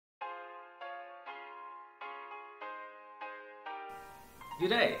Good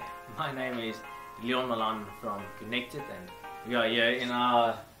day, my name is Leon Malan from Connected, and we are here in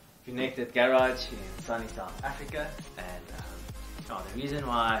our Connected garage in sunny South Africa. And the reason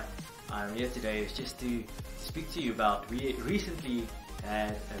why I'm here today is just to speak to you about, we recently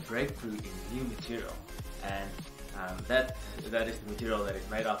had a breakthrough in new material, and that is the material that is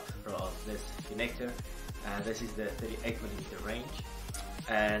made up of this connector. This is the 38mm range,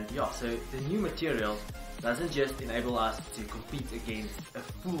 and so the new material doesn't just enable us to compete against a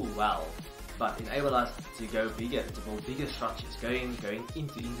full valve, but enable us to go bigger, to build bigger structures, going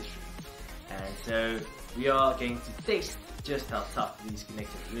into industry. And so we are going to test just how tough these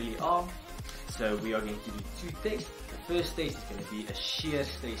connectors really are. So we are going to do two tests. The first test is going to be a shear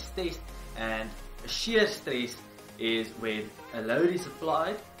stress test, and a shear stress is when a load is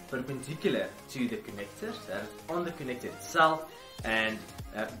applied perpendicular to the connector, so on the connector itself, and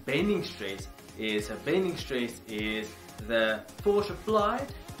bending stress is the force applied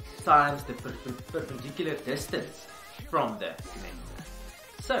times the perpendicular distance from the connector.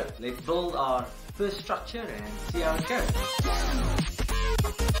 So let's build our first structure and see how it goes.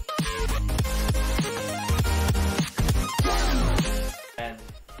 And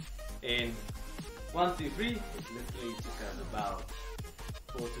in 1, 2, 3, it literally took us about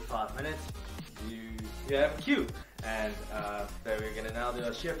 4 to 5 minutes. You have a cube, and so we're going to now do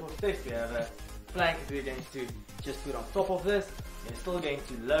a shear force test. We have a plank that we're going to just put on top of this. We're still going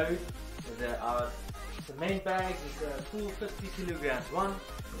to load our cement bags. It's a full 50 kilograms one.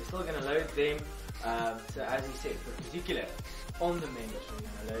 We're still going to load them, so as we said, perpendicular on the members. We're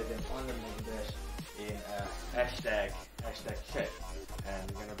going to load them on the members in a hashtag shape,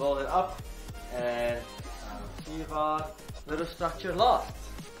 and we're going to build it up and see if our little structure lasts.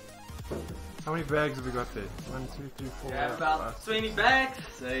 How many bags have we got there? 1, 2, 3, 4. We have about 20 bags,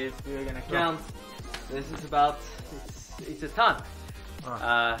 so if we're gonna count, this is about, it's a ton.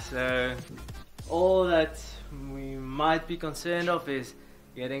 So all that we might be concerned of is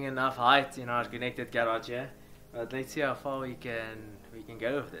getting enough height in our connected garage here. But let's see how far we can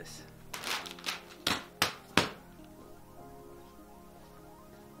go with this.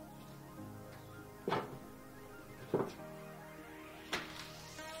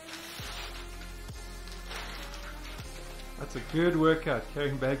 That's a good workout,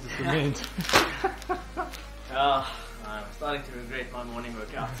 carrying bags of cement. I'm starting to regret my morning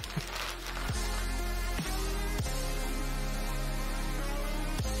workout.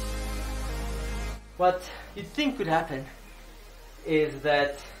 What you'd think would happen is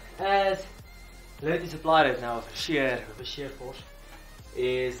that as load is applied now with a shear force,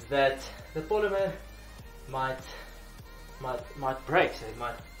 is that the polymer might break, so it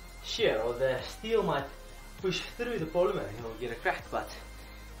might shear, or the steel might push through the polymer and you'll get a crack, but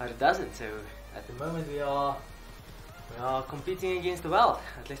it doesn't. So at the moment we are competing against the weld.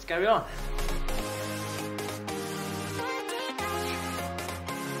 But let's carry on.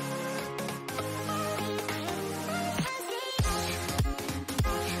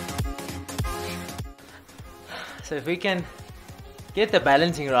 So if we can get the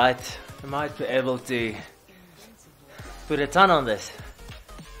balancing right, we might be able to put a ton on this.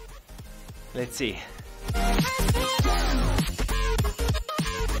 Let's see.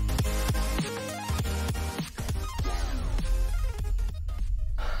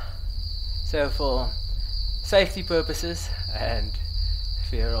 So for safety purposes and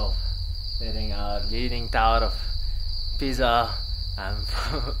fear of letting our leaning tower of Pisa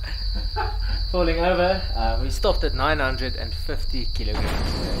falling over, we stopped at 950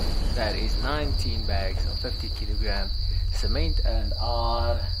 kilograms. So that is 19 bags of 50 kilogram cement, and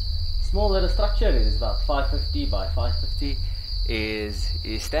our small little structure is about 550 by 550 is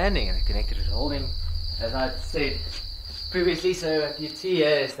standing, and the connector is holding, as I said previously. So what you see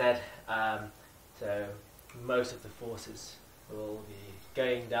here is that so most of the forces will be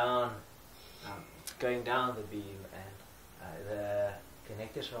going down the beam, and the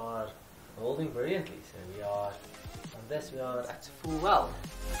connectors are holding brilliantly. So we are on this, we are at full weld.